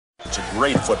It's a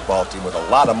great football team with a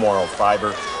lot of moral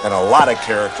fiber and a lot of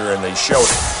character, and they showed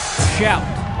it. Shout,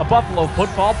 a Buffalo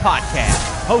football podcast,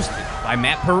 hosted by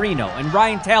Matt Perino and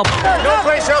Ryan Talbot. No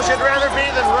place else you'd rather be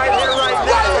than right here, right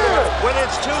now. When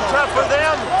it's too tough for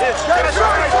them, it's just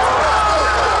right.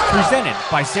 Presented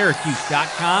by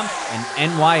Syracuse.com and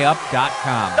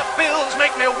NYUp.com. The Bills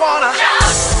make me wanna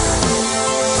shout.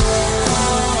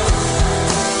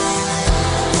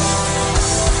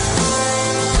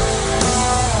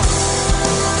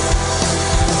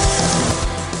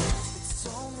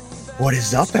 What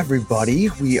is up, everybody?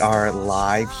 We are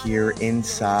live here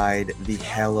inside the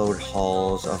hallowed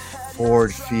halls of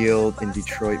Ford Field in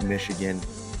Detroit, Michigan,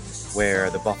 where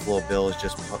the Buffalo Bills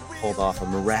just pulled off a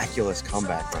miraculous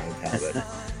comeback, Ryan Talbot.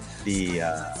 The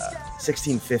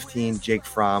 16-15, Jake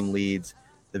Fromm leads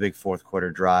the big fourth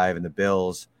quarter drive, and the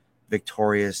Bills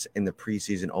victorious in the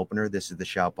preseason opener. This is the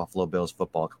Shout Buffalo Bills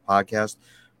football podcast,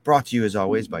 brought to you as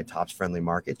always by Tops Friendly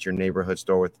Markets, your neighborhood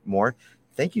store with more.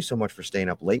 Thank you so much for staying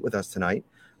up late with us tonight.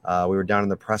 We were down in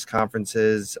the press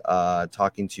conferences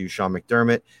talking to Sean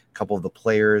McDermott, a couple of the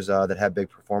players that had big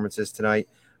performances tonight.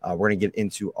 We're going to get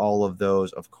into all of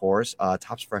those, of course.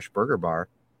 Tops Fresh Burger Bar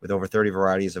with over 30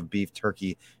 varieties of beef,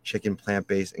 turkey, chicken,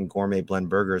 plant-based, and gourmet blend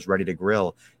burgers ready to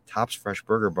grill. Tops Fresh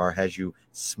Burger Bar has you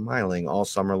smiling all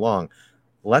summer long.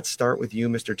 Let's start with you,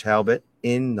 Mr. Talbot,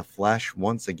 in the flesh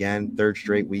once again, third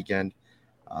straight weekend.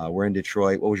 We're in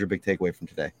Detroit. What was your big takeaway from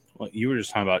today? Well, you were just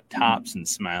talking about Tops and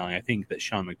smiling. I think that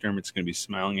Sean McDermott's going to be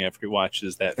smiling after he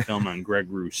watches that film on Greg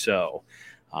Rousseau.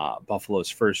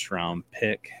 Buffalo's first-round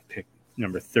pick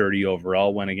number 30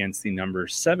 overall, went against the number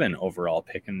 7 overall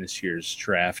pick in this year's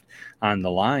draft on the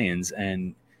Lions,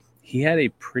 and he had a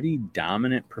pretty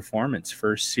dominant performance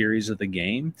first series of the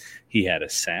game. He had a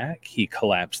sack. He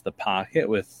collapsed the pocket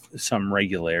with some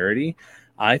regularity.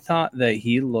 I thought that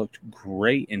he looked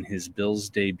great in his Bills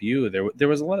debut. There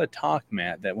was a lot of talk,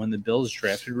 Matt, that when the Bills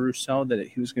drafted Rousseau, that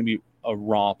he was going to be a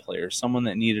raw player, someone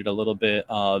that needed a little bit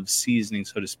of seasoning,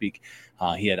 so to speak.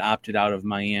 He had opted out of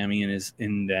Miami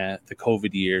in the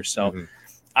COVID year. So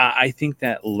I think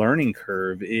that learning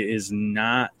curve is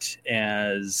not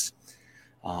as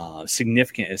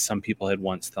significant as some people had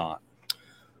once thought.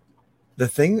 The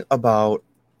thing about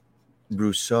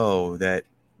Rousseau that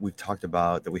we've talked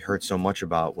about, that we heard so much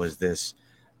about, was this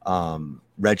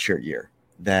redshirt year,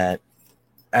 that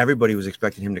everybody was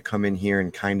expecting him to come in here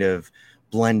and kind of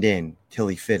blend in till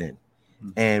he fit in.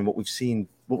 And what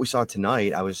we saw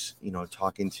tonight, I was,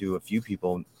 talking to a few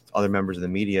people, other members of the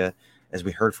media, as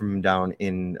we heard from him down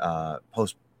in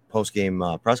post-game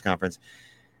press conference.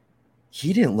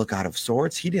 He didn't look out of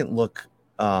sorts. He didn't look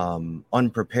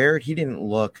unprepared. He didn't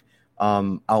look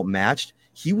outmatched.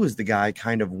 He was the guy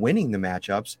kind of winning the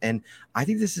matchups. And I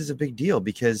think this is a big deal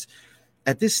because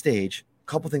at this stage, a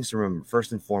couple things to remember.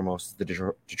 First and foremost,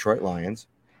 the Detroit Lions.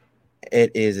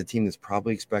 It is a team that's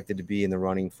probably expected to be in the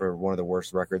running for one of the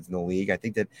worst records in the league. I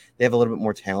think that they have a little bit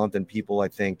more talent than people, I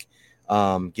think,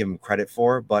 give them credit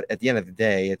for. But at the end of the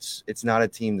day, it's not a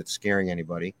team that's scaring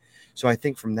anybody. So I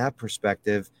think from that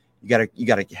perspective, you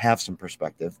gotta have some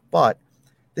perspective. But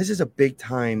this is a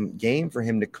big-time game for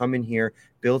him to come in here,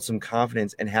 build some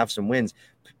confidence, and have some wins.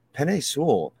 Penei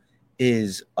Sewell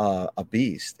is a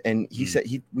beast, and he said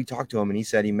we talked to him, and he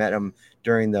said he met him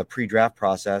during the pre-draft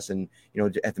process, and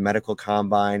at the medical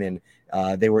combine, and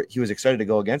he was excited to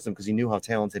go against him because he knew how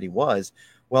talented he was.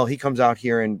 Well, he comes out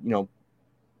here and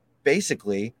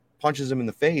basically punches him in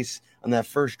the face on that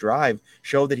first drive,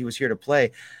 showed that he was here to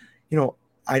play.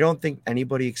 I don't think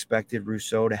anybody expected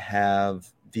Rousseau to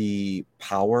have the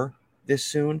power this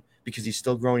soon because he's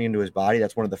still growing into his body.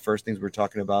 That's one of the first things we were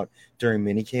talking about during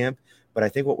minicamp. But I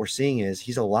think what we're seeing is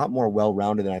he's a lot more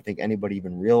well-rounded than I think anybody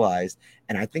even realized.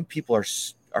 And I think people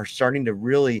are starting to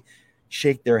really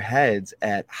shake their heads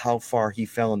at how far he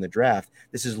fell in the draft.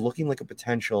 This is looking like a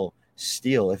potential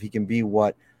steal if he can be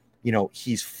what,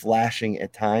 he's flashing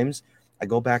at times. I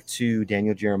go back to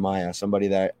Daniel Jeremiah, somebody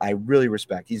that I really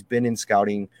respect. He's been in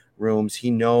scouting rooms.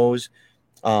 He knows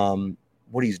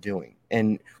what he's doing.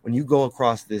 And when you go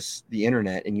across the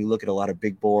internet and you look at a lot of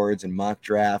big boards and mock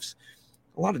drafts,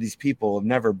 a lot of these people have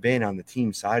never been on the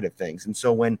team side of things. And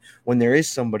so when there is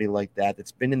somebody like that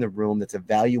that's been in the room, that's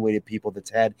evaluated people, that's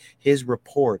had his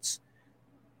reports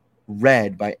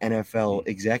read by NFL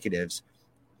executives,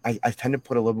 I tend to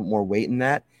put a little bit more weight in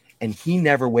that. And he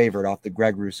never wavered off the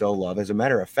Greg Rousseau love. As a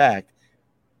matter of fact,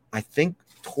 I think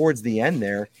towards the end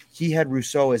there, he had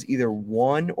Rousseau as either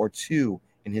 1 or 2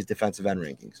 in his defensive end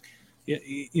rankings. Yeah,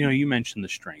 you mentioned the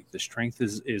strength. The strength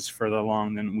is further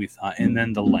along than we thought, and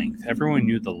then the length. Everyone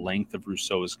knew the length of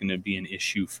Rousseau was going to be an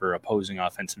issue for opposing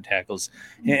offensive tackles,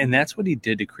 and that's what he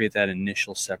did to create that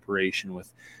initial separation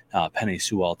with Penei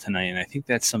Sewell tonight. And I think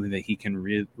that's something that he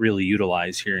can really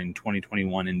utilize here in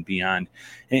 2021 and beyond.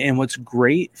 And what's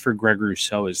great for Greg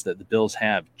Rousseau is that the Bills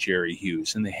have Jerry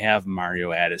Hughes and they have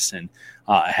Mario Addison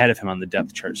ahead of him on the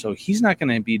depth chart, so he's not going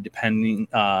to be depending.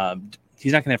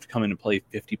 He's not going to have to come in and play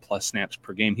 50-plus snaps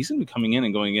per game. He's going to be coming in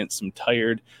and going against some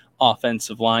tired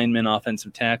offensive linemen,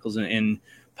 offensive tackles, and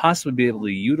possibly be able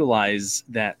to utilize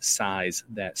that size,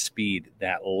 that speed,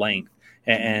 that length,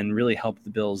 and really help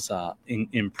the Bills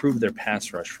improve their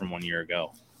pass rush from 1 year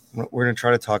ago. We're going to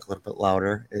try to talk a little bit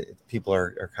louder. People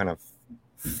are kind of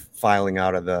filing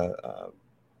out of the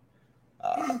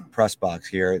press box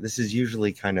here. This is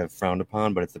usually kind of frowned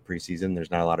upon, but it's the preseason.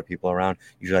 There's not a lot of people around.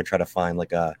 Usually I try to find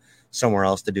like somewhere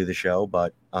else to do the show,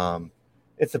 but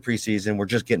it's the preseason. We're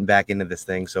just getting back into this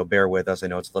thing, so bear with us. I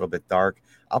know it's a little bit dark.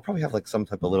 I'll probably have like some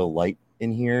type of little light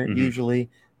in here usually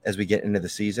as we get into the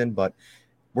season, but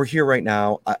we're here right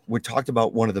now. We talked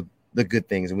about one of the good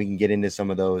things, and we can get into some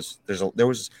of those. There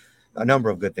was a number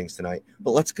of good things tonight,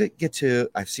 but let's get to,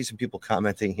 I see some people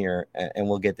commenting here, and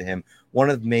we'll get to him. One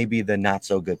of maybe the not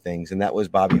so good things, and that was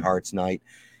Bobby Hart's night.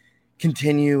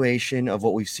 Continuation of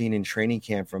what we've seen in training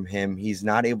camp from him. He's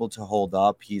not able to hold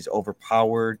up. He's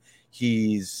overpowered.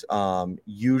 He's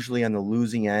usually on the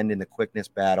losing end in the quickness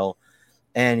battle.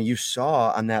 And you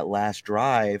saw on that last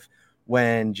drive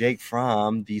when Jake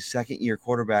Fromm, the second-year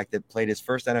quarterback that played his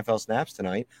first NFL snaps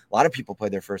tonight, a lot of people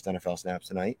played their first NFL snaps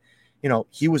tonight,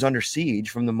 he was under siege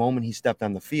from the moment he stepped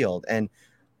on the field. And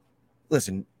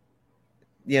listen,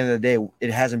 at the end of the day,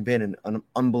 it hasn't been an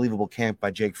unbelievable camp by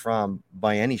Jake Fromm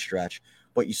by any stretch,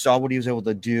 but you saw what he was able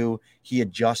to do. He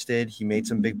adjusted. He made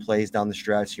some big plays down the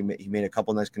stretch. He made a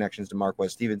couple nice connections to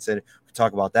Marquez Stevenson. We'll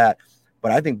talk about that.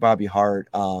 But I think Bobby Hart,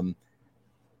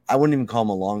 I wouldn't even call him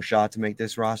a long shot to make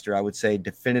this roster. I would say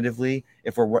definitively,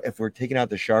 if we're taking out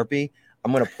the Sharpie,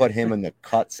 I'm going to put him in the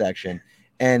cut section.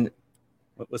 And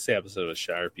what's the episode of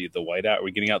Sharpie? The whiteout? Are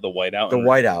we getting out the whiteout? The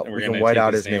whiteout. We can white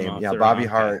out his name. Yeah, Bobby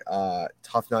round. Hart,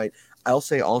 tough night. I'll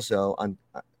say also on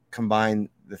combine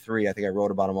the three. I think I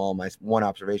wrote about them all. My one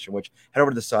observation, which head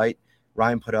over to the site.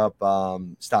 Ryan put up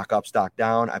stock up, stock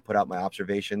down. I put out my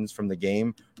observations from the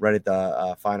game right at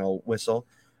the final whistle.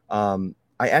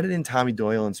 I added in Tommy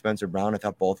Doyle and Spencer Brown. I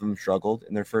thought both of them struggled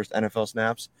in their first NFL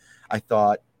snaps. I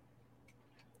thought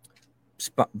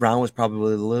Brown was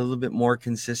probably a little bit more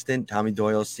consistent. Tommy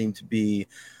Doyle seemed to be,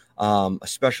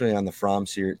 especially on the Fromm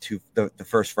series, the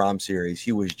first Fromm series,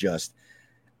 he was just,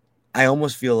 I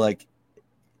almost feel like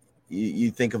you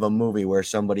think of a movie where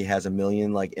somebody has a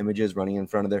million like images running in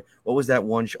front of their, what was that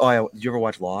one? Did you ever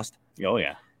watch Lost? Oh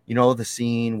yeah. The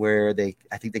scene where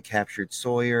I think they captured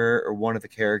Sawyer or one of the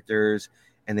characters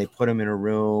and they put him in a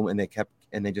room and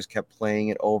they just kept playing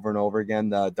it over and over again.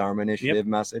 The Dharma Initiative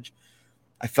message.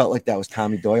 I felt like that was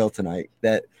Tommy Doyle tonight,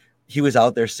 that he was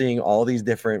out there seeing all these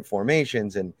different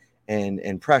formations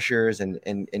and pressures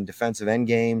and defensive end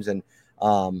games and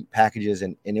packages.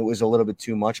 And it was a little bit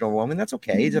too much and overwhelming. That's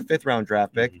okay. He's a 5th round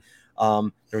draft pick.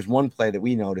 There was one play that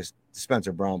we noticed, the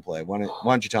Spencer Brown play. Why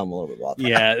don't you tell him a little bit about that?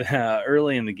 Yeah,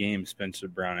 early in the game, Spencer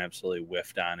Brown absolutely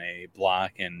whiffed on a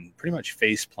block and pretty much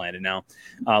face planted. Now,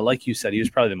 like you said, he was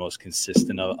probably the most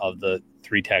consistent of the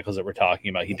 3 tackles that we're talking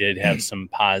about. He did have some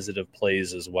positive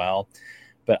plays as well.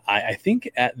 But I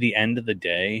think at the end of the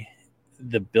day,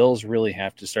 the Bills really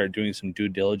have to start doing some due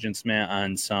diligence, Matt,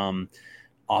 on some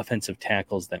offensive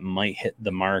tackles that might hit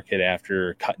the market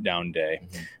after cut down day.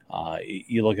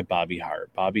 You look at Bobby Hart.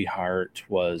 Bobby Hart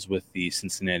was with the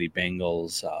Cincinnati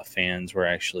Bengals. Fans were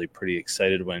actually pretty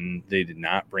excited when they did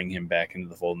not bring him back into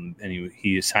the fold, and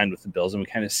he signed with the Bills, and we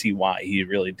kind of see why he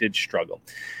really did struggle.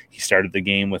 He started the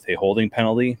game with a holding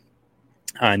penalty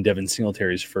on Devin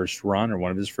Singletary's first run, or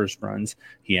one of his first runs.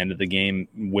 He ended the game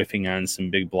whiffing on some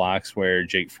big blocks where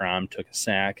Jake Fromm took a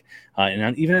sack.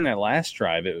 Even in that last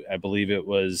drive, I believe it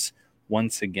was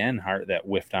once again Hart that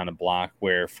whiffed on a block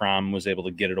where Fromm was able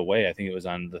to get it away. I think it was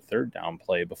on the 3rd down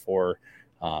play before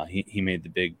he made the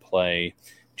big play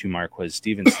to Marquez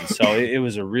Stevenson. So it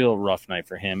was a real rough night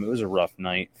for him. It was a rough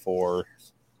night for,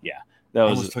 that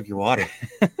was. Almost took your water.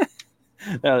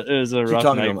 It was a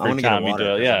rough night for Tommy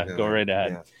Doyle. Yeah, go right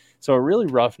ahead. Yeah. So a really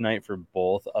rough night for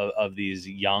both of these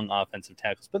young offensive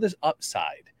tackles, but there's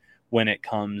upside when it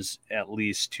comes at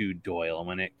least to Doyle and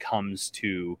when it comes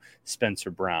to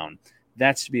Spencer Brown.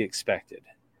 That's to be expected.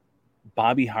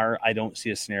 Bobby Hart, I don't see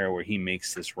a scenario where he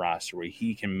makes this roster, where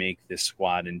he can make this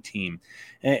squad and team.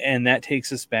 And that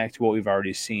takes us back to what we've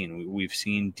already seen. We've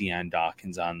seen Deion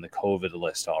Dawkins on the COVID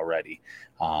list already.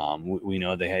 We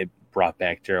know they had brought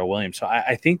back Darrell Williams. So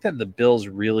I think that the Bills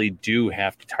really do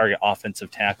have to target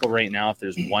offensive tackle right now. If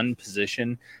there's one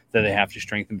position that they have to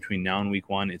strengthen between now and week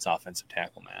 1, it's offensive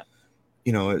tackle, Matt.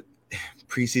 You know,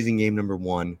 preseason game number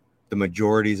 1, the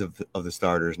majorities of the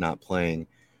starters not playing.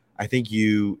 I think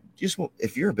you just,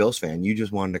 if you're a Bills fan, you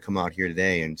just wanted to come out here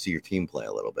today and see your team play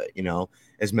a little bit. You know,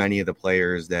 as many of the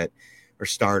players that are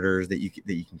starters that you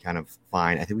can kind of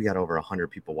find. I think we got over 100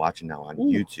 people watching now on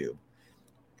YouTube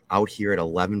out here at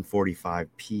 11:45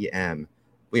 p.m.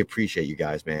 We appreciate you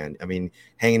guys, man. I mean,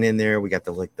 hanging in there. We got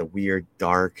the weird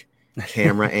dark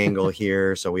camera angle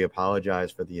here, so we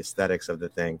apologize for the aesthetics of the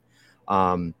thing.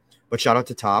 But shout out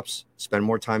to Tops. Spend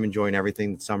more time enjoying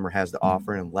everything that summer has to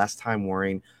offer and less time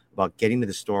worrying about getting to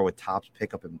the store with Tops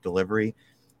pickup and delivery.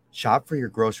 Shop for your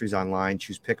groceries online.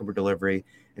 Choose pickup or delivery,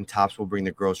 and Tops will bring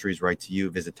the groceries right to you.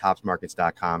 Visit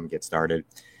topsmarkets.com and get started.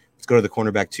 Let's go to the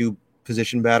cornerback 2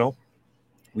 position battle.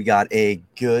 We got a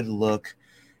good look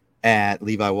at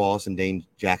Levi Wallace and Dane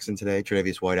Jackson today.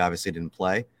 Tre'Davious White obviously didn't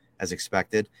play as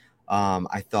expected.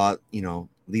 I thought,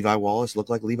 Levi Wallace looked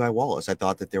like Levi Wallace. I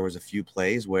thought that there was a few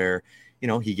plays where,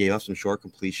 he gave up some short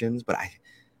completions, but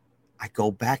I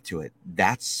go back to it.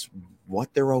 That's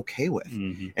what they're okay with.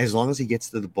 Mm-hmm. As long as he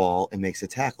gets to the ball and makes a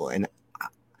tackle. And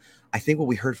I think what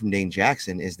we heard from Dane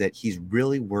Jackson is that he's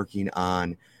really working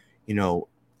on,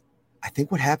 I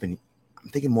think what happened, I'm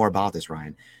thinking more about this,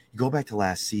 Ryan. You go back to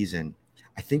last season,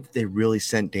 I think they really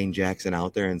sent Dane Jackson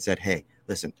out there and said, hey,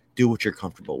 listen, do what you're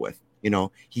comfortable with.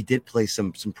 He did play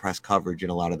some press coverage in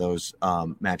a lot of those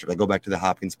matchups. I go back to the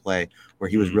Hopkins play where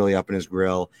he was really up in his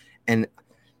grill. And,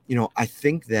 I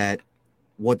think that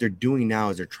what they're doing now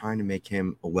is they're trying to make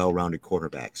him a well-rounded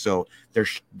quarterback. So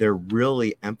they're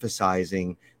really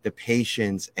emphasizing the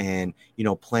patience and,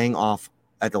 playing off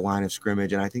at the line of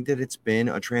scrimmage. And I think that it's been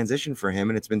a transition for him,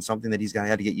 and it's been something that he's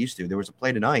had to get used to. There was a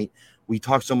play tonight we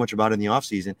talked so much about in the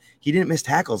offseason. He didn't miss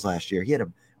tackles last year. He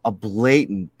had a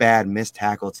blatant bad missed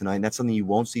tackle tonight. And that's something you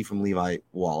won't see from Levi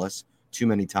Wallace too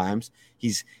many times.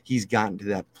 He's gotten to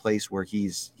that place where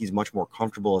he's much more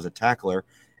comfortable as a tackler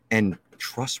and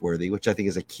trustworthy, which I think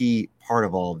is a key part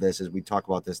of all of this as we talk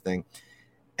about this thing.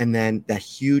 And then that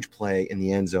huge play in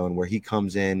the end zone where he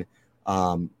comes in,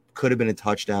 could have been a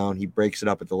touchdown. He breaks it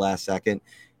up at the last second.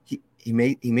 He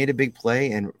made a big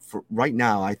play, and for right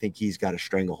now, I think he's got a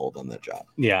stranglehold on that job.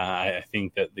 Yeah, I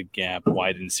think that the gap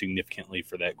widened significantly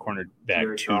for that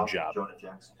cornerback 2 job.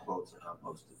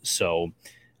 So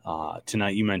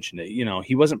tonight, you mentioned it.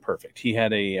 He wasn't perfect. He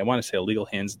had I want to say, a legal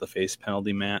hands to the face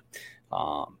penalty, Matt.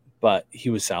 But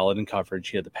he was solid in coverage.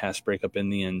 He had the pass breakup in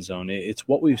the end zone. It's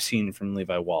what we've seen from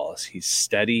Levi Wallace. He's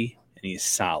steady and he's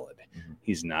solid. Mm-hmm.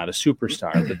 He's not a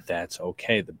superstar, but that's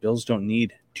okay. The Bills don't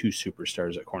need 2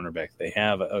 superstars at cornerback. They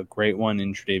have a great one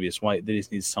in Tre'Davious White. They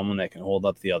just need someone that can hold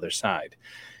up the other side.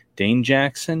 Dane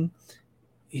Jackson,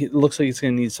 it looks like he's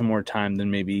going to need some more time than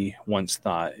maybe once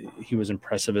thought. He was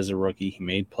impressive as a rookie. He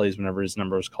made plays whenever his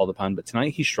number was called upon, but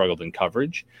tonight he struggled in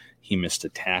coverage. He missed a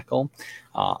tackle.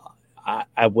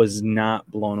 I was not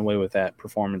blown away with that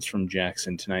performance from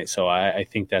Jackson tonight. So I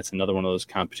think that's another one of those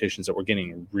competitions that we're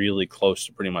getting really close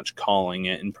to pretty much calling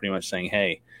it and pretty much saying,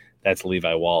 hey, that's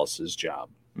Levi Wallace's job.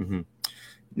 Mm-hmm.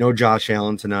 No Josh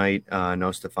Allen tonight.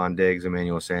 No Stephon Diggs,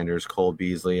 Emmanuel Sanders, Cole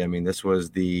Beasley. I mean, this was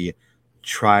the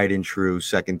tried and true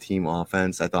second team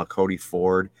offense. I thought Cody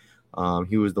Ford,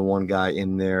 he was the one guy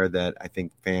in there that I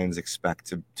think fans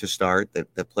expect to start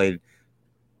that played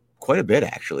quite a bit,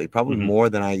 actually, probably more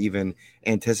than I even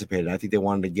anticipated. I think they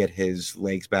wanted to get his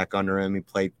legs back under him. He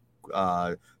played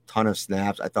a ton of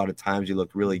snaps. I thought at times he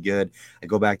looked really good. I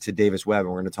go back to Davis Webb, and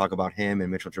we're going to talk about him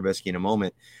and Mitchell Trubisky in a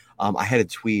moment. I had a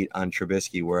tweet on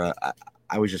Trubisky where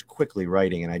I was just quickly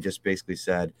writing, and I just basically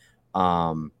said,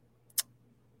 Mitchell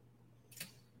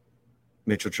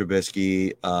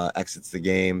Trubisky exits the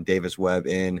game, Davis Webb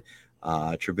in,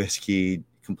 Trubisky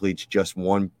completes just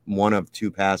one of 2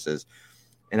 passes.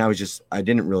 And I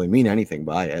didn't really mean anything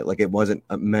by it. Like, it wasn't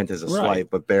meant as a slight,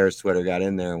 but Bears Twitter got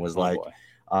in there and was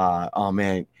oh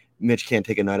man, Mitch can't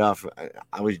take a night off.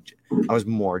 I was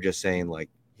more just saying, like,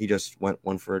 he just went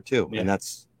 1 for 2. Yeah. And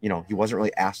that's, he wasn't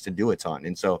really asked to do a ton.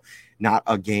 And so not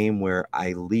a game where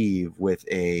I leave with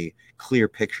a clear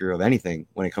picture of anything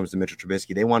when it comes to Mitchell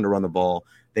Trubisky. They wanted to run the ball.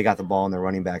 They got the ball in their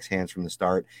running back's hands from the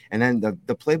start. And then the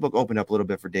playbook opened up a little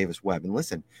bit for Davis Webb. And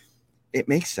listen, it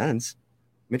makes sense.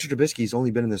 Mitchell Trubisky's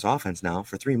only been in this offense now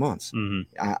for 3 months.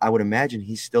 Mm-hmm. I would imagine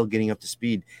he's still getting up to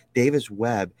speed. Davis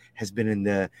Webb has been in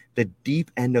the deep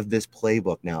end of this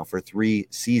playbook now for 3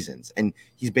 seasons, and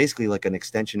he's basically like an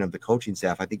extension of the coaching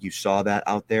staff. I think you saw that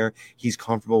out there. He's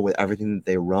comfortable with everything that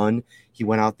they run. He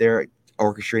went out there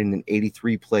orchestrating an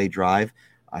 83-play drive.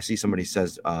 I see somebody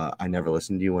says, I never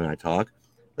listen to you when I talk.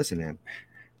 Listen, man,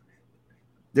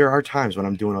 there are times when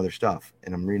I'm doing other stuff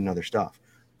and I'm reading other stuff.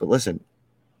 But listen,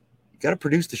 you got to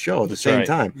produce the show at the same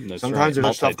time. Sometimes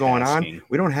there's stuff going on.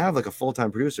 We don't have like a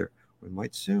full-time producer. We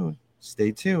might soon.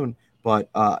 Stay tuned. But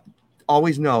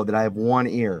always know that I have one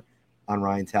ear on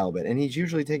Ryan Talbot, and he's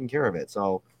usually taking care of it.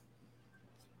 So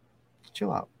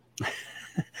chill out.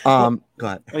 Go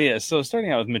ahead. Oh, yeah. So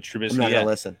starting out with Mitch Trubisky. I'm not going to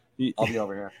listen. I'll be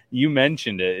over here. You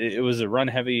mentioned it. It was a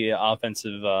run-heavy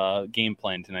offensive game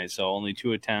plan tonight, so only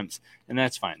 2 attempts, and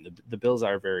that's fine. The Bills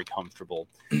are very comfortable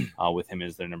with him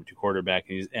as their number 2 quarterback,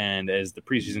 and as the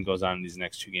preseason goes on in these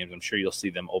next 2 games, I'm sure you'll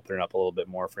see them open it up a little bit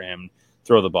more for him,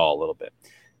 throw the ball a little bit.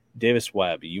 Davis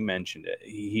Webb, you mentioned it.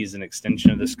 He's an extension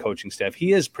of this coaching staff.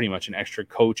 He is pretty much an extra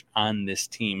coach on this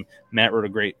team. Matt wrote a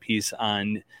great piece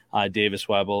on Davis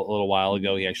Webb a little while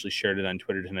ago. He actually shared it on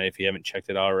Twitter tonight. If you haven't checked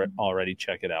it out already,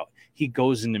 check it out. He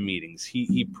goes into meetings.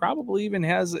 He probably even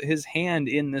has his hand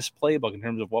in this playbook in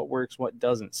terms of what works, what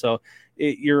doesn't. So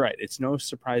you're right. It's no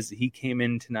surprise that he came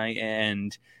in tonight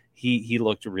and he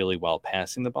looked really well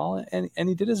passing the ball. And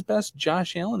he did his best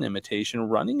Josh Allen imitation,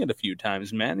 running it a few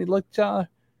times, man. He looked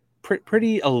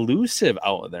pretty elusive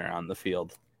out there on the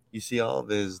field. You see all of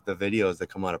the videos that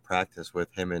come out of practice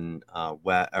with him and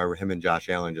him and Josh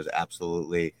Allen just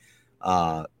absolutely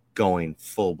going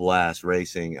full blast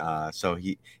racing. So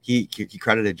he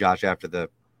credited Josh after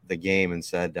the game and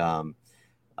said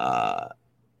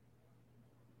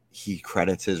he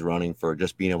credits his running for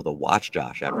just being able to watch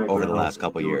Josh over the last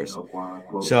couple of years.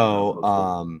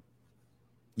 So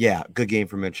yeah, good game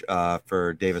for Mitch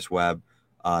for Davis Webb.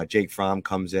 Jake Fromm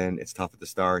comes in. It's tough at the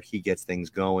start. He gets things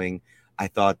going. I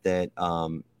thought that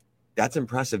that's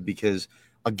impressive because,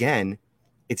 again,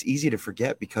 it's easy to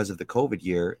forget because of the COVID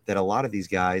year that a lot of these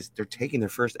guys, they're taking their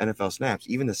first NFL snaps,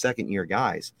 even the second-year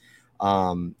guys.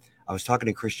 I was talking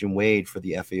to Christian Wade for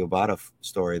the Efe Obata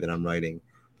story that I'm writing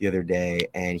the other day,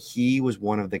 and he was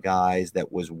one of the guys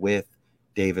that was with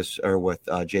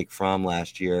Jake Fromm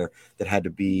last year that had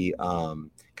to be kind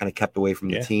of kept away from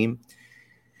the team.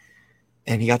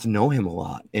 And he got to know him a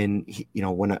lot. And he,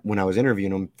 when I was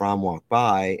interviewing him, Fromm walked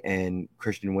by and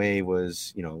Christian Wade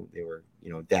was, they were,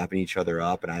 dapping each other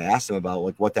up. And I asked him about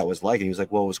like what that was like. And he was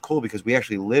like, well, it was cool because we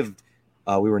actually lived,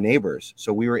 we were neighbors.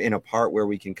 So we were in a part where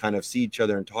we can kind of see each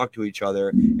other and talk to each other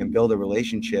and build a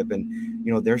relationship. And,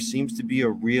 there seems to be a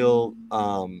real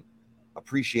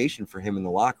appreciation for him in the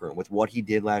locker room with what he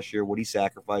did last year, what he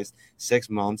sacrificed,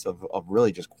 6 months of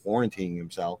really just quarantining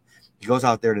himself. He goes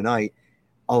out there tonight.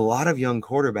 A lot of young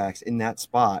quarterbacks in that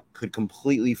spot could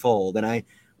completely fold. And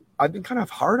I've been kind of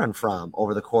hard on Fromm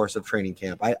over the course of training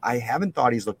camp. I haven't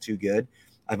thought he's looked too good.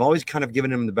 I've always kind of given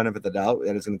him the benefit of the doubt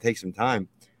that it's going to take some time.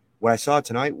 What I saw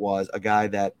tonight was a guy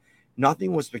that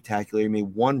nothing was spectacular. He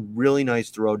made one really nice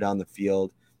throw down the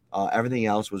field. Everything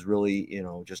else was really,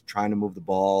 just trying to move the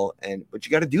ball. But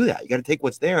you got to do that. You got to take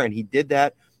what's there. And he did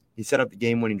that. He set up the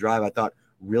game-winning drive. I thought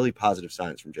really positive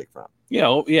signs from Jake Fromm.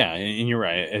 Yeah, and you're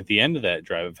right. At the end of that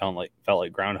drive, it felt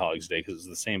like Groundhog's Day because it was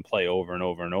the same play over and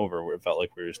over and over where it felt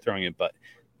like we were just throwing it. But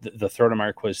the throw to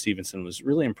Marquez Stevenson was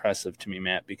really impressive to me,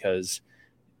 Matt, because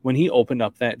when he opened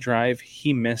up that drive,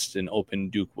 he missed an open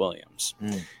Duke Williams.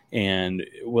 And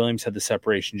Williams had the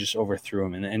separation, just overthrew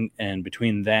him. And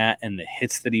between that and the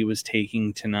hits that he was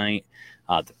taking tonight,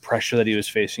 the pressure that he was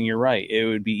facing, you're right. It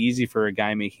would be easy for a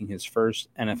guy making his first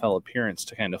NFL appearance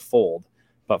to kind of fold.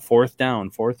 But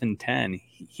 4th and 10,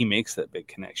 he makes that big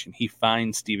connection. He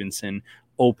finds Stevenson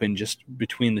open just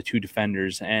between the 2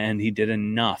 defenders, and he did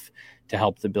enough to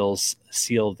help the Bills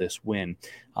seal this win.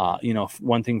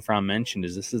 One thing Fromm mentioned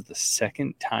is this is the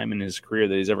second time in his career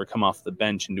that he's ever come off the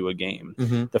bench into a game.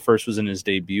 Mm-hmm. The first was in his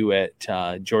debut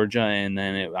at Georgia, and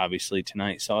then obviously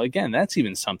tonight. So, again, that's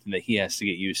even something that he has to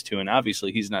get used to. And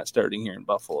obviously he's not starting here in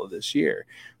Buffalo this year.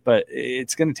 But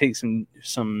it's going to take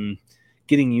some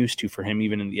getting used to for him,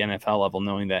 even in the NFL level,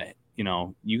 knowing that,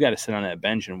 you got to sit on that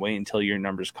bench and wait until your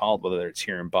number's called, whether it's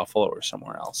here in Buffalo or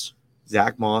somewhere else.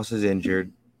 Zach Moss is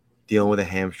injured, dealing with a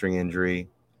hamstring injury,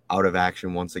 out of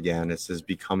action once again. This is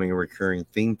becoming a recurring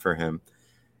theme for him.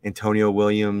 Antonio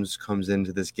Williams comes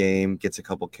into this game, gets a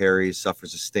couple carries,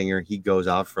 suffers a stinger. He goes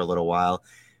out for a little while.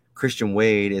 Christian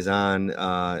Wade is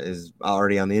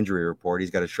already on the injury report.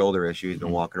 He's got a shoulder issue. He's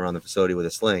been walking around the facility with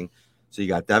a sling. So you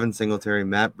got Devin Singletary,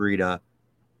 Matt Breida,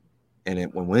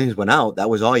 And when Williams went out, that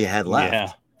was all you had left.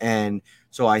 Yeah. And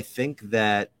so I think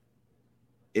that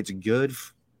it's good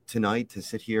tonight to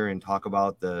sit here and talk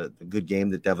about the good game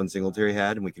that Devin Singletary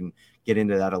had, and we can get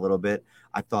into that a little bit.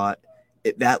 I thought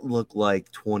that looked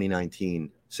like 2019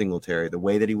 Singletary, the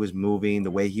way that he was moving, the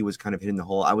way he was kind of hitting the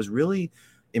hole. I was really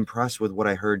impressed with what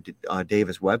I heard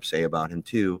Davis Webb say about him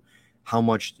too, how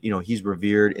much, he's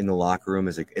revered in the locker room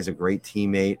as a great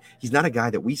teammate. He's not a guy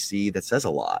that we see that says a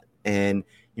lot. And,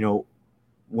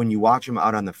 when you watch him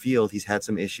out on the field, he's had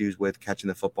some issues with catching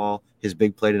the football. His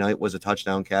big play tonight was a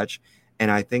touchdown catch. And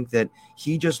I think that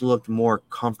he just looked more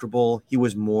comfortable. He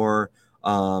was more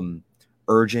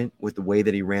urgent with the way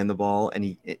that he ran the ball, and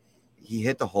he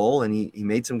hit the hole, and he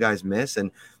made some guys miss.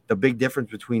 And the big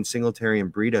difference between Singletary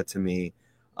and Breida to me,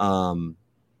 Breida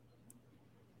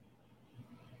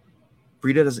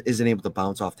isn't able to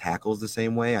bounce off tackles the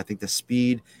same way. I think the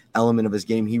speed element of his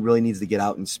game, he really needs to get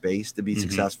out in space to be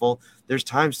successful. There's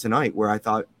times tonight where I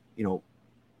thought,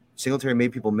 Singletary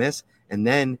made people miss, and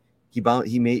then he broke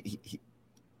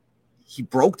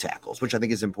tackles, which I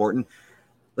think is important.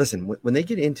 Listen, when they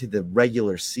get into the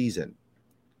regular season,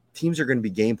 teams are going to be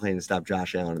game planning to stop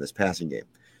Josh Allen in this passing game.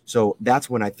 So that's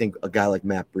when I think a guy like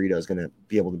Matt Breida is going to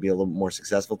be able to be a little more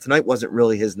successful. Tonight wasn't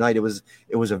really his night. It was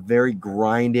a very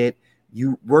grinded.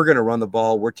 We're going to run the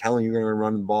ball. We're telling you we're going to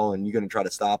run the ball, and you're going to try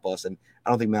to stop us. And I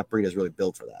don't think Matt Breida is really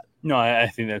built for that. No, I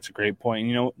think that's a great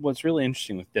point. What's really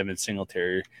interesting with Devin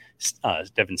Singletary is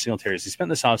he spent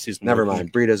this offseason. Never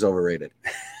mind. Breida's overrated.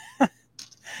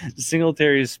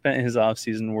 Singletary has spent his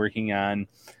offseason working on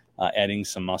adding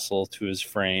some muscle to his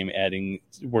frame,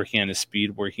 working on his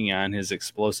speed, working on his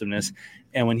explosiveness.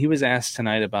 And when he was asked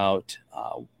tonight about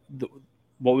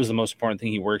what was the most important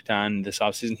thing he worked on this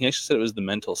offseason, he actually said it was the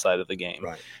mental side of the game.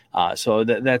 Right. So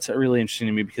that's really interesting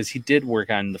to me because he did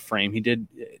work on the frame. He did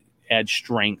add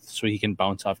strength so he can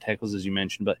bounce off tackles, as you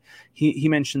mentioned. But he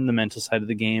mentioned the mental side of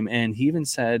the game. And he even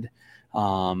said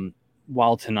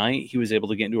while tonight he was able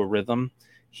to get into a rhythm,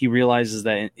 he realizes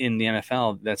that in the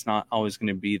NFL, that's not always going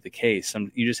to be the case.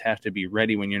 You just have to be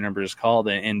ready when your number is called.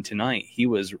 And tonight he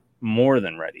was more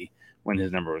than ready when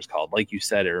his number was called. Like you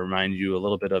said, it reminds you a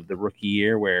little bit of the rookie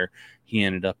year where he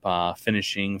ended up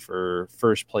finishing for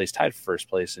first place, tied for first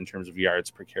place in terms of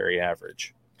yards per carry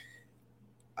average.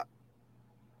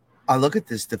 I look at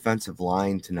this defensive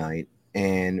line tonight,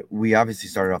 and we obviously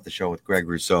started off the show with Greg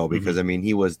Rousseau because,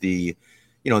 he was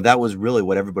that was really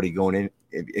what everybody going in.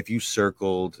 If you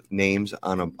circled names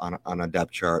on a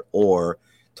depth chart or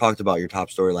talked about your top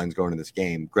storylines going into this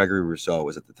game, Gregory Rousseau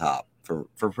was at the top for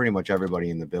pretty much everybody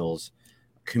in the Bills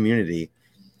community.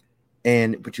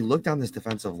 But you look down this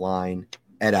defensive line,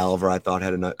 Ed Oliver, I thought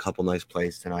had a couple nice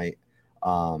plays tonight.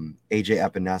 AJ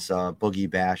Epinesa, Boogie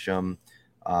Basham,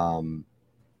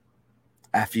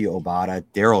 Effie Obata,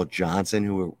 Daryl Johnson,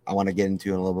 who I want to get into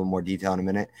in a little bit more detail in a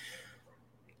minute.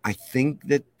 I think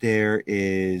that there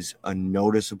is a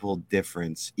noticeable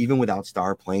difference, even without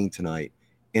Starr playing tonight,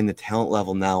 in the talent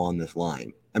level now on this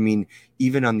line.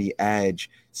 Even on the edge,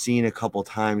 seeing a couple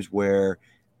times where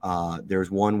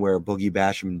there's one where Boogie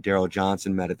Basham and Daryl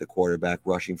Johnson met at the quarterback,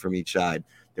 rushing from each side.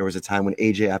 There was a time when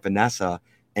AJ Epinesa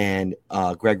and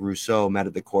Greg Rousseau met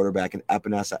at the quarterback, and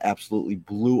Epinesa absolutely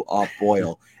blew up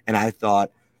Boyle. And I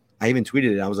even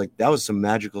tweeted it. I was like, that was some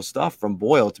magical stuff from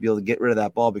Boyle to be able to get rid of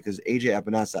that ball because AJ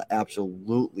Epinesa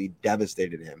absolutely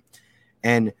devastated him.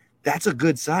 And that's a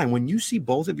good sign. When you see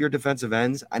both of your defensive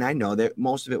ends, and I know that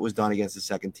most of it was done against the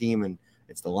second team and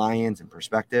it's the Lions and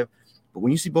perspective, but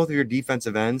when you see both of your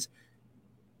defensive ends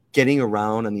getting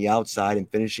around on the outside and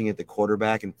finishing at the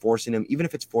quarterback and forcing him, even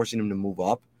if it's forcing him to move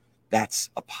up,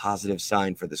 that's a positive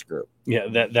sign for this group.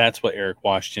 Yeah, that's what Eric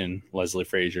Washington, Leslie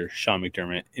Frazier, Sean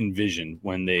McDermott envisioned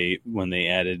when they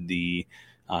added the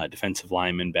defensive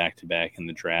linemen back-to-back in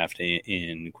the draft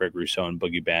in Greg Rousseau and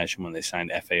Boogie Basham, when they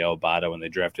signed F.A.O. Obata, when they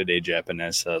drafted A.J.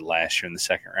 Epinesa last year in the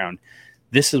second round.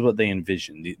 This is what they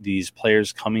envisioned, these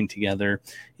players coming together,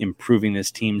 improving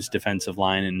this team's defensive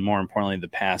line, and more importantly, the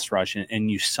pass rush.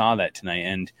 And you saw that tonight.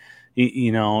 And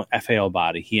F.A.O.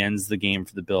 Obata, he ends the game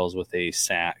for the Bills with a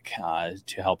sack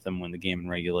to help them win the game in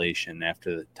regulation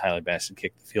after Tyler Bassett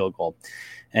kicked the field goal.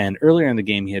 And earlier in the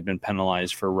game, he had been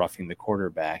penalized for roughing the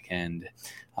quarterback. And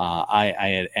I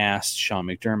had asked Sean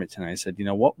McDermott tonight, I said,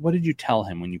 what did you tell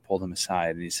him when you pulled him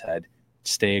aside? And he said,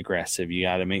 stay aggressive. You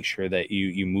got to make sure that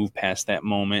you move past that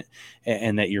moment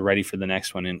and that you're ready for the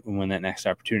next one. And when that next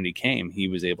opportunity came, he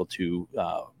was able to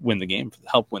help win the game for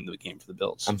the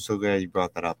Bills. I'm so glad you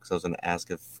brought that up because I was going to ask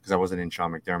because I wasn't in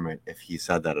Sean McDermott if he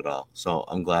said that at all. So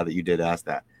I'm glad that you did ask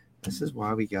that. This is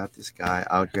why we got this guy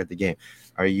out here at the game.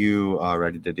 Are you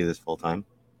ready to do this full time?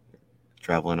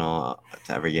 Traveling to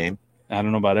every game? I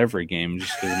don't know about every game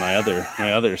just because of my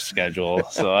other schedule.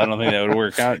 So I don't think that would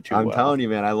work out too well. I'm telling you,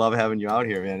 man, I love having you out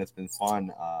here, man. It's been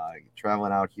fun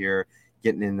traveling out here,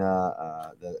 getting in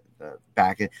the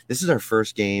back. This is our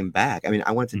first game back. I mean,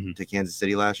 I went to Kansas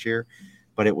City last year,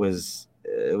 but it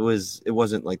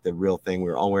wasn't like the real thing. We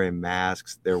were all wearing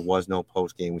masks. There was no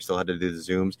post game. We still had to do the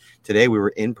Zooms. Today we were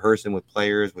in person with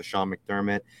players, with Sean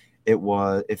McDermott.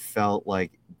 It felt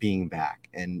like being back,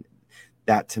 and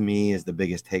that to me is the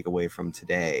biggest takeaway from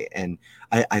today. And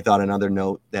I thought another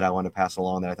note that I want to pass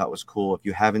along that I thought was cool. If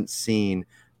you haven't seen,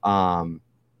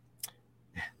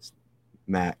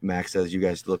 Max says you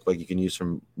guys look like you can use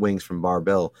some wings from Bar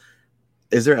Bill.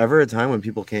 Is there ever a time when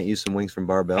people can't use some wings from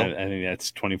Bar Bill? I think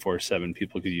that's 24/7.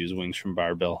 People could use wings from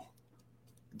Bar Bill.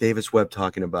 Davis Webb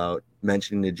talking about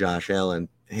mentioning to Josh Allen,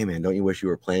 hey man, don't you wish you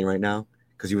were playing right now?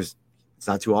 Because it's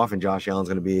not too often Josh Allen's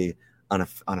going to be on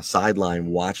a sideline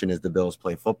watching as the Bills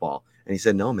play football. And he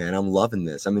said, no, man, I'm loving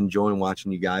this. I'm enjoying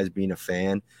watching you guys, being a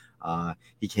fan.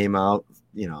 He came out,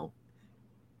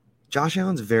 Josh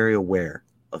Allen's very aware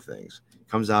of things.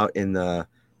 Comes out in the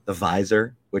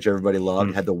visor, which everybody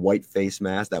loved, had the white face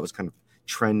mask that was kind of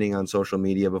trending on social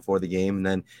media before the game. And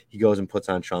then he goes and puts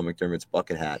on Sean McDermott's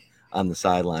bucket hat on the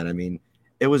sideline. I mean,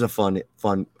 it was a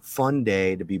fun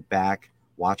day to be back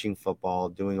watching football,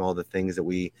 doing all the things that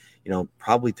we,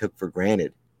 probably took for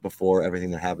granted before everything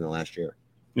that happened last year.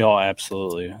 No,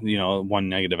 absolutely. One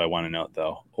negative I want to note,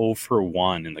 though, 0 for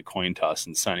 1 in the coin toss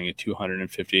and signing a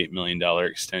 $258 million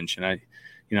extension.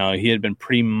 He had been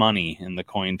pretty money in the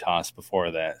coin toss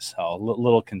before that, so a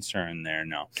little concern there.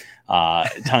 No,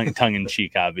 tongue in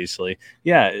cheek, obviously.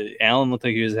 Yeah, Allen looked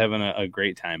like he was having a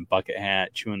great time. Bucket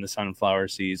hat, chewing the sunflower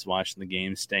seeds, watching the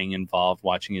game, staying involved,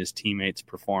 watching his teammates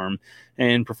perform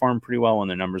pretty well when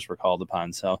their numbers were called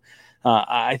upon. So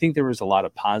I think there was a lot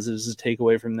of positives to take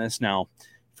away from this. Now,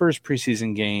 first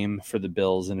preseason game for the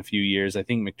Bills in a few years. I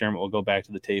think McDermott will go back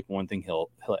to the tape. One thing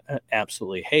he'll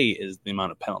absolutely hate is the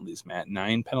amount of penalties, Matt.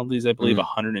 9 penalties, I believe,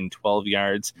 112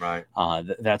 yards. Right.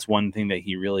 That's one thing that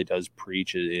he really does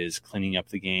preach is cleaning up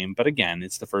the game. But again,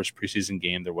 it's the first preseason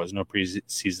game. There was no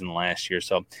preseason last year.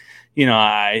 So,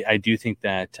 I do think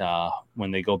that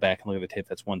when they go back and look at the tape,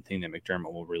 that's one thing that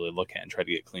McDermott will really look at and try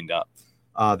to get cleaned up.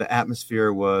 The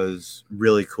atmosphere was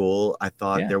really cool. I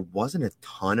thought there wasn't a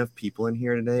ton of people in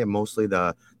here today, mostly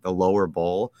the lower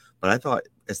bowl. But I thought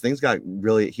as things got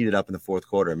really heated up in the fourth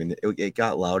quarter, I mean, it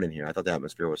got loud in here. I thought the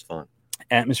atmosphere was fun.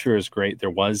 Atmosphere was great.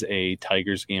 There was a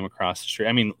Tigers game across the street.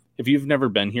 I mean, if you've never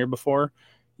been here before,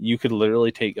 you could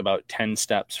literally take about 10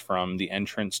 steps from the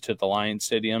entrance to the Lions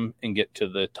Stadium and get to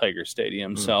the Tiger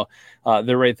Stadium. So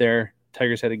they're right there.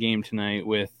 Tigers had a game tonight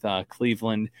with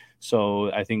Cleveland,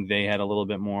 so I think they had a little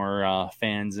bit more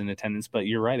fans in attendance. But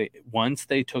you're right. Once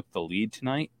they took the lead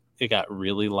tonight, it got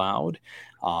really loud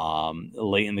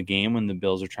late in the game when the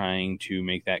Bills are trying to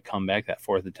make that comeback, that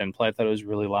 4th and 10 play. I thought it was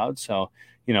really loud. So,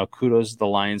 kudos to the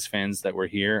Lions fans that were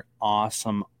here.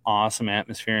 Awesome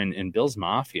atmosphere. And Bills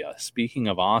Mafia, speaking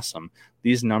of awesome,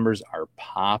 these numbers are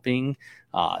popping.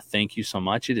 Thank you so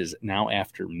much. It is now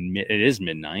it is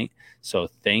midnight. So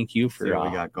thank you for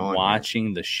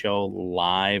watching the show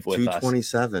live with us.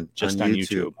 227 just on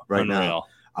YouTube right Unreal. Now.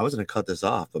 I was going to cut this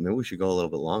off, but maybe we should go a little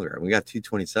bit longer. We got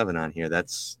 227 on here.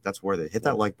 That's worth it. Hit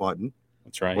that like button.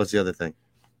 That's right. What's the other thing?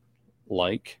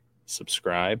 Like,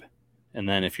 subscribe, and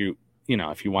then if you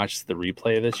watch the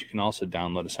replay of this, you can also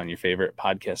download us on your favorite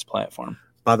podcast platform.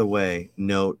 By the way,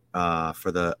 note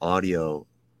for the audio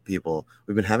people,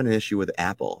 we've been having an issue with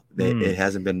Apple. It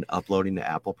hasn't been uploading to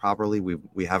Apple properly.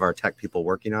 We have our tech people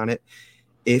working on it.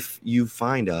 If you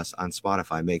find us on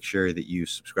Spotify, make sure that you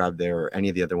subscribe there or any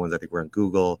of the other ones. I think we're on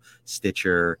Google,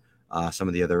 Stitcher, some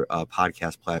of the other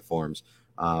podcast platforms.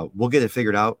 We'll get it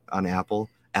figured out on Apple.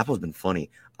 Apple's been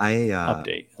funny.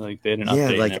 Update. Like they had an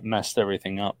update and it messed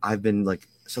everything up. I've been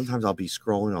sometimes I'll be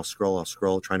scrolling, I'll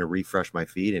scroll, trying to refresh my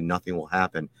feed and nothing will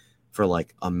happen for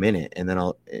like a minute. And then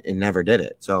it never did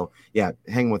it. So yeah,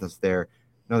 hang with us there.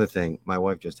 Another thing, my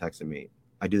wife just texted me.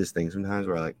 I do this thing sometimes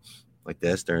where I like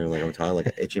this during I'm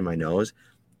talking, itching my nose.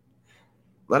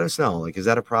 Let us know. Is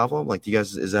that a problem? Do you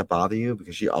guys, does that bother you?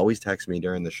 Because she always texts me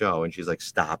during the show and she's like,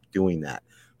 stop doing that.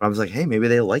 But I was like, hey, maybe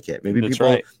they like it. Maybe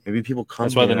people come.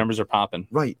 That's why the numbers are popping.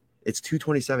 Right. It's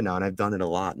 227 now, and I've done it a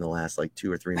lot in the last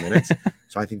 2 or 3 minutes.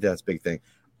 So I think that's a big thing.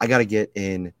 I got to get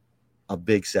in a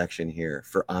big section here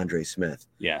for Andre Smith.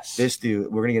 Yes. This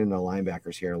dude, we're going to get into the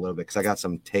linebackers here in a little bit because I got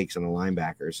some takes on the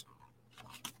linebackers.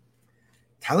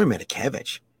 Tyler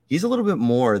Matakevich, he's a little bit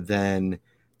more than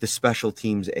the special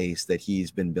teams ace that he's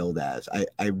been billed as.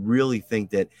 I really think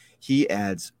that he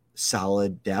adds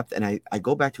solid depth. And I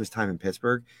go back to his time in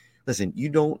Pittsburgh. listen, you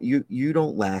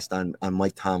don't last on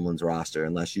Mike Tomlin's roster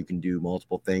unless you can do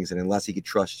multiple things and unless he could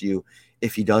trust you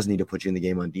if he does need to put you in the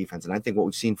game on defense. And I think what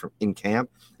we've seen from in camp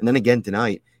and then again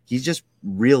tonight, he's just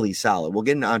really solid. We'll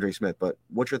get into Andre Smith, but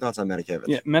what's your thoughts on Medikevich?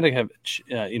 Yeah,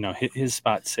 Medikevich, his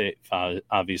spot safe,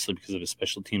 obviously because of his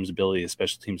special teams ability, his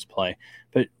special teams play.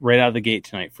 But right out of the gate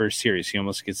tonight, first series, he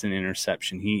almost gets an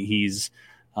interception. He's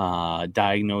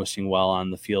diagnosing well on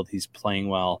the field. He's playing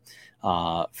well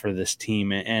for this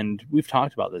team. And we've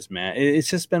talked about this, Matt. It's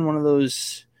just been one of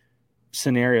those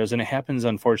scenarios, and it happens,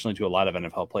 unfortunately, to a lot of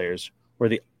NFL players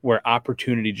where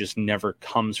opportunity just never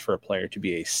comes for a player to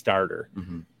be a starter.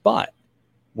 Mm-hmm. But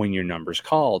when your number's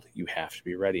called, you have to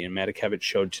be ready. And Medikevich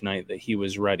showed tonight that he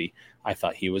was ready. I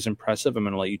thought he was impressive. I'm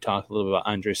going to let you talk a little bit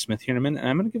about Andre Smith here in a minute. And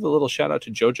I'm going to give a little shout out to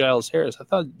Joe Giles Harris. I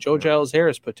thought Joe Giles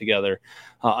Harris put together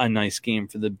a nice game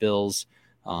for the Bills.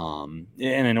 And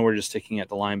I know we're just sticking at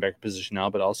the linebacker position now,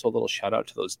 but also a little shout out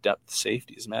to those depth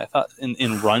safeties, man. I thought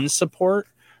in run support,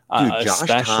 dude,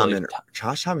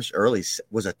 Josh Thomas early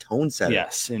was a tone setter.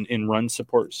 Yes, in run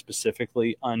support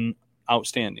specifically,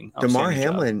 outstanding. DeMar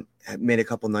Hamlin made a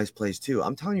couple nice plays too.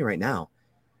 I'm telling you right now,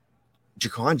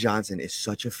 Jaquan Johnson is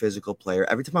such a physical player.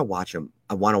 Every time I watch him,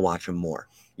 I want to watch him more.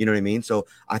 You know what I mean? So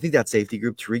I think that safety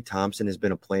group, Tariq Thompson has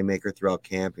been a playmaker throughout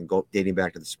camp and dating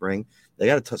back to the spring. They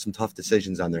got some tough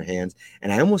decisions on their hands.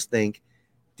 And I almost think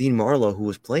Dean Marlowe, who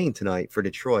was playing tonight for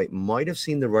Detroit, might have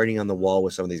seen the writing on the wall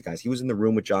with some of these guys. He was in the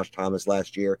room with Josh Thomas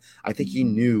last year. I think he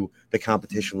knew the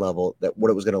competition level, that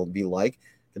what it was going to be like.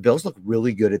 The Bills look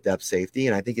really good at depth safety,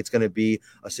 and I think it's going to be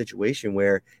a situation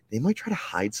where they might try to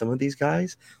hide some of these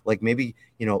guys, like maybe,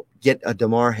 get a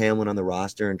DeMar Hamlin on the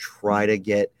roster and try to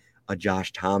get a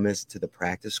Josh Thomas to the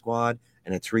practice squad.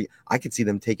 And I could see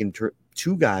them taking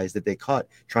two guys that they cut,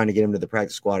 trying to get them to the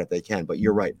practice squad if they can. But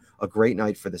you're right, a great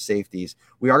night for the safeties.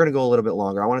 We are going to go a little bit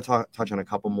longer. I want to touch on a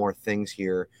couple more things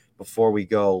here before we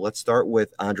go. Let's start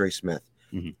with Andre Smith.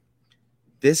 Mm-hmm.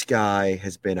 This guy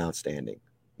has been outstanding.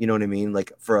 You know what I mean?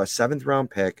 Like for a 7th round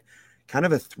pick, kind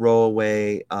of a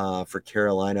throwaway for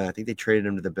Carolina. I think they traded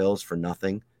him to the Bills for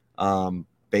nothing.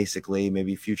 Basically,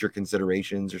 maybe future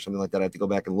considerations or something like that. I have to go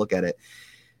back and look at it.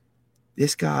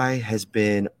 This guy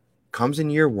comes in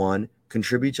year 1,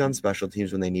 contributes on special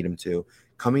teams when they need him to.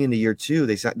 Coming into year 2,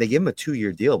 they give him a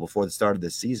 2-year deal before the start of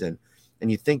this season. And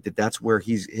you think that that's where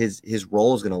his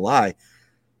role is going to lie.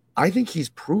 I think he's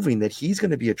proving that he's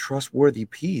going to be a trustworthy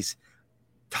piece.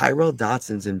 Tyrell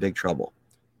Dotson's in big trouble.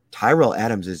 Tyrell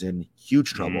Adams is in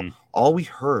huge trouble. Mm-hmm. All we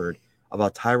heard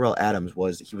about Tyrell Adams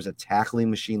was he was a tackling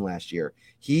machine last year.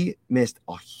 He missed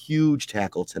a huge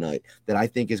tackle tonight that I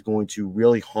think is going to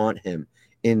really haunt him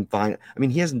in fine. I mean,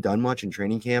 he hasn't done much in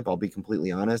training camp. I'll be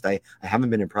completely honest. I haven't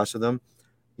been impressed with him.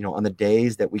 On the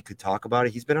days that we could talk about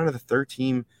it, he's been out of the third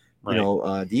team,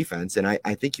 defense. And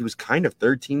I think he was kind of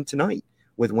third team tonight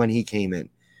with when he came in.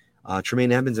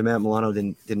 Tremaine Evans and Matt Milano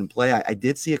didn't play. I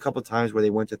did see a couple times where they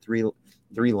went to three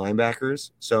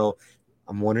linebackers. So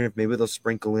I'm wondering if maybe they'll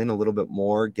sprinkle in a little bit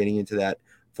more, getting into that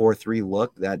 4-3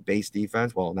 look, that base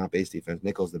defense. Well, not base defense.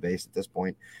 Nickel's the base at this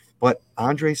point. But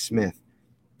Andre Smith,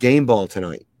 game ball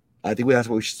tonight. I think that's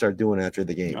what we should start doing after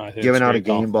the game. Giving out a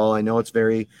game ball. I know it's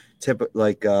very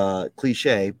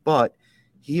cliche, but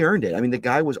he earned it. I mean, the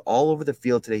guy was all over the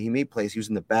field today. He made plays. He was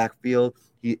in the backfield.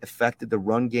 He affected the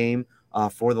run game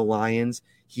for the Lions.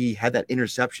 He had that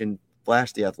interception,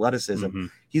 flashed the athleticism. Mm-hmm.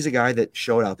 He's a guy that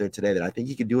showed out there today that I think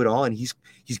he could do it all, and he's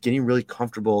getting really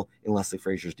comfortable in Leslie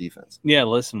Frazier's defense. Yeah,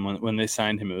 listen, when they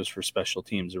signed him, it was for special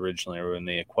teams originally, or when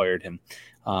they acquired him,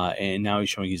 and now he's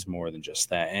showing he's more than just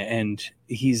that. And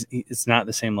it's not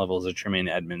the same level as a Tremaine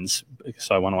Edmonds,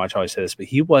 so I want to watch how I say this, but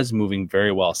he was moving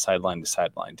very well sideline to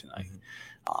sideline tonight.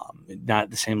 Not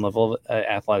the same level of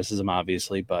athleticism,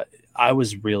 obviously, but I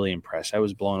was really impressed. I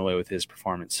was blown away with his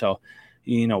performance. So,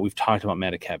 we've talked about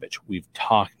Medikevich. We've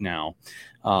talked now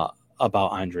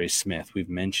about Andre Smith. We've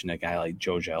mentioned a guy like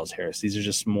Joe Giles Harris. These are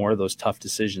just more of those tough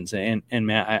decisions. And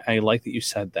Matt, I like that you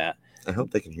said that. I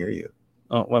hope they can hear you.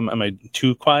 Oh, well, am I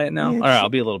too quiet now? Yeah, all right, I'll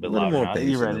be a little bit louder now.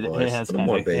 You're right.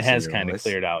 It has kind of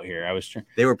cleared out here.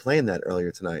 They were playing that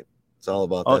earlier tonight. It's all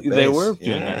about that. They were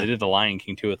doing that. They did the Lion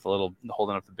King too with a little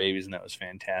holding up the babies, and that was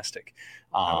fantastic.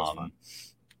 That was fun.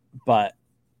 But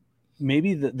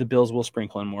maybe the Bills will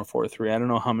sprinkle in more 4-3. I don't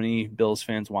know how many Bills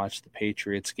fans watched the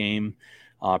Patriots game,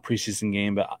 preseason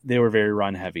game, but they were very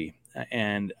run heavy,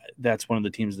 and that's one of the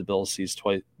teams the Bills see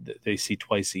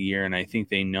twice a year, and I think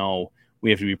they know we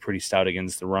have to be pretty stout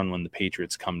against the run when the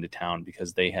Patriots come to town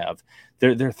because they're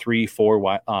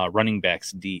 3-4 running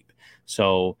backs deep.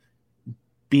 So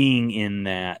being in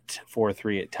that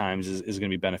 4-3 at times is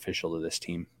going to be beneficial to this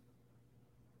team.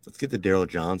 Let's get to Daryl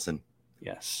Johnson.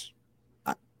 Yes.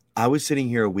 I was sitting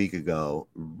here a week ago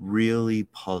really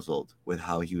puzzled with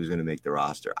how he was going to make the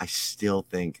roster. I still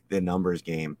think the numbers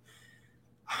game,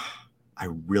 I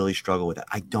really struggle with it.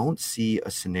 I don't see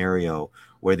a scenario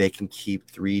where they can keep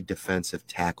 3 defensive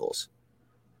tackles.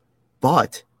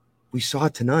 But we saw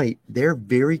tonight, they're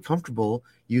very comfortable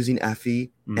using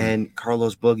Effie and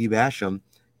Carlos Boogie Basham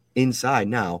inside.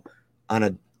 Now, on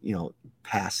a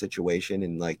pass situation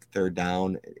and like third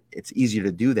down, it's easier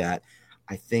to do that.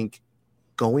 I think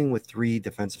going with 3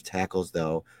 defensive tackles,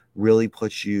 though, really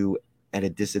puts you at a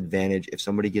disadvantage if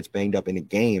somebody gets banged up in a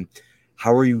game.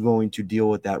 How are you going to deal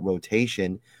with that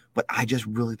rotation? But I just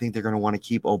really think they're going to want to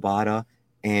keep Obata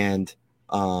and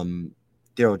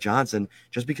Daryl Johnson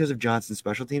just because of Johnson's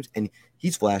special teams, and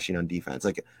he's flashing on defense.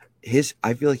 Like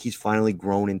I feel like he's finally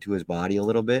grown into his body a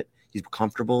little bit. He's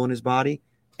comfortable in his body,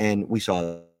 and we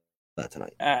saw that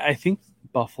tonight. I think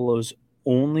Buffalo's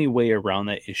only way around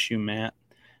that issue, Matt,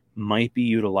 might be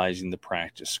utilizing the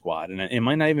practice squad. And it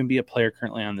might not even be a player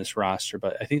currently on this roster,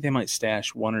 but I think they might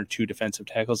stash 1 or 2 defensive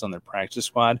tackles on their practice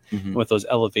squad. And with those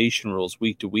elevation rules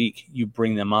week to week, you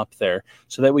bring them up there.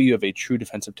 So that way you have a true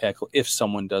defensive tackle if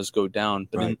someone does go down,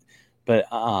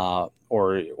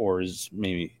 or is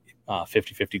maybe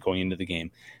 50-50 going into the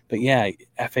game. But yeah,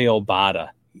 F.A. Obata,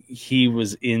 he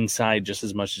was inside just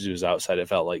as much as he was outside, it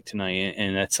felt like tonight.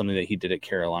 And that's something that he did at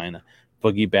Carolina.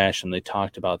 Boogie Basham, they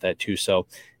talked about that too. So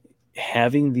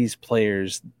having these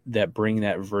players that bring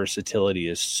that versatility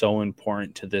is so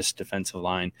important to this defensive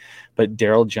line. But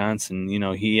Daryl Johnson,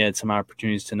 he had some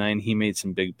opportunities tonight and he made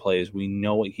some big plays. We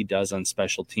know what he does on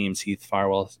special teams. Heath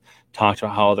Farwell talked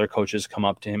about how other coaches come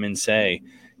up to him and say,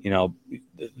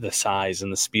 the size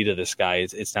and the speed of this guy,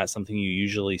 it's not something you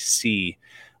usually see.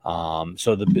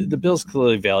 So the Bills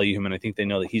clearly value him, and I think they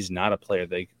know that he's not a player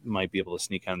they might be able to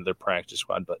sneak onto their practice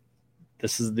squad. But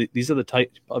these are the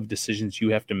type of decisions you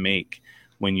have to make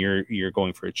when you're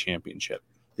going for a championship.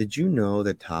 Did you know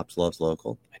that Tops loves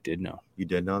local? I did know. You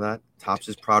did know that? Tops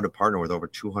is proud to partner with over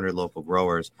 200 local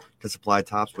growers to supply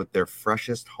Tops with their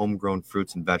freshest homegrown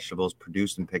fruits and vegetables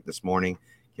produced and picked this morning.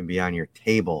 Can be on your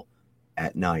table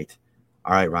at night.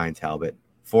 All right, Ryan Talbot,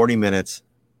 40 minutes.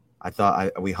 I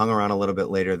thought we hung around a little bit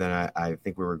later than I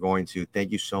think we were going to.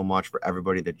 Thank you so much for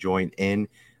everybody that joined in.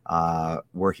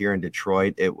 We're here in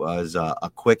Detroit. It was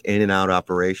a quick in and out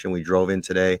operation. We drove in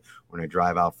today. We're going to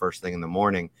drive out first thing in the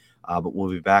morning, but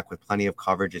we'll be back with plenty of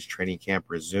coverage as training camp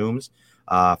resumes.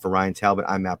 For Ryan Talbot,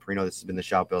 I'm Matt Perino. This has been the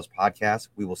Shout Bills podcast.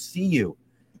 We will see you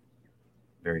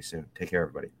very soon. Take care,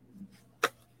 everybody.